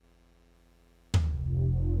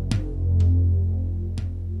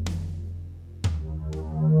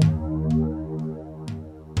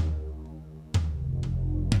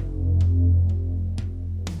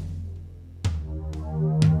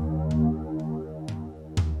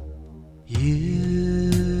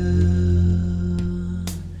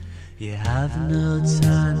have no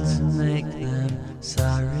time to make them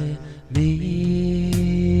sorry me.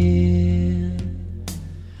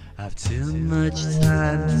 I've too much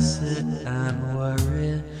time to sit and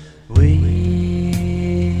worry.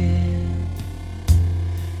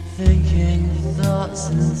 Thinking thoughts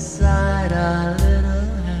inside our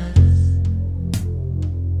little heads.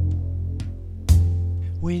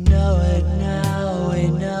 We know it now, we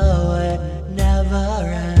know it never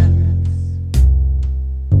ends.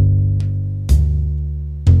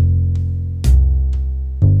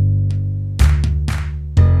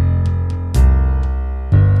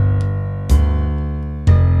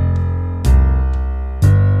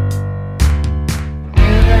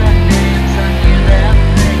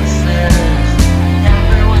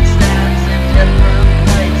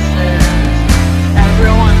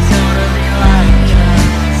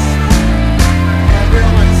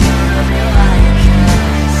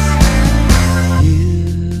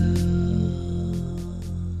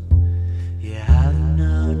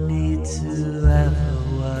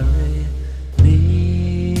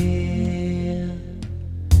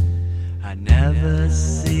 I never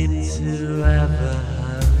seem to ever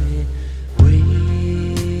hurry. We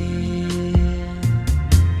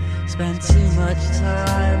spend too much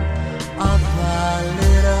time off our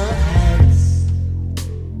little heads.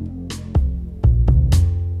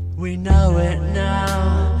 We know it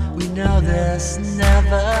now, we know this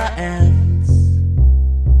never ends.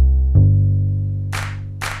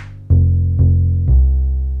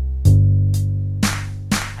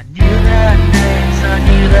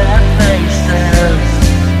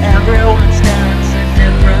 Everyone's dancing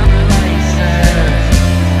different places.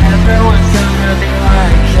 Everyone's gonna be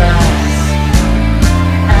like us.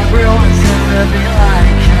 Everyone's gonna be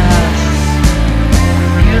like us.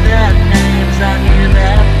 I knew their names, I knew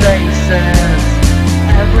their faces.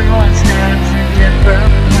 Everyone's dancing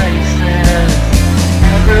different places.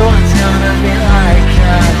 Everyone's gonna be like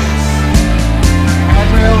us.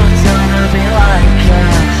 Everyone's gonna be like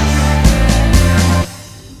us.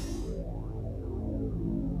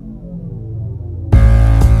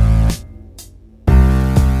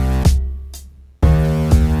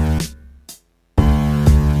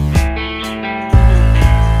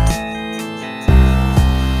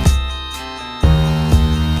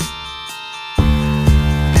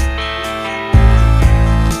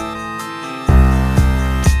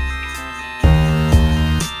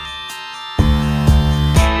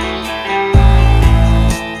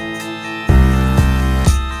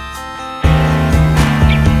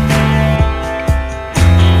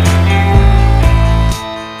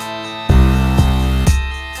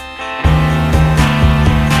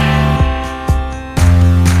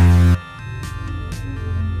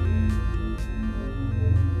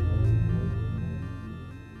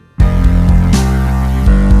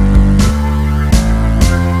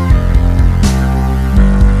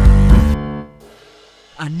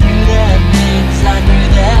 I knew their names, I knew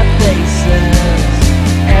their faces.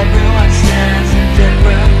 Everyone stands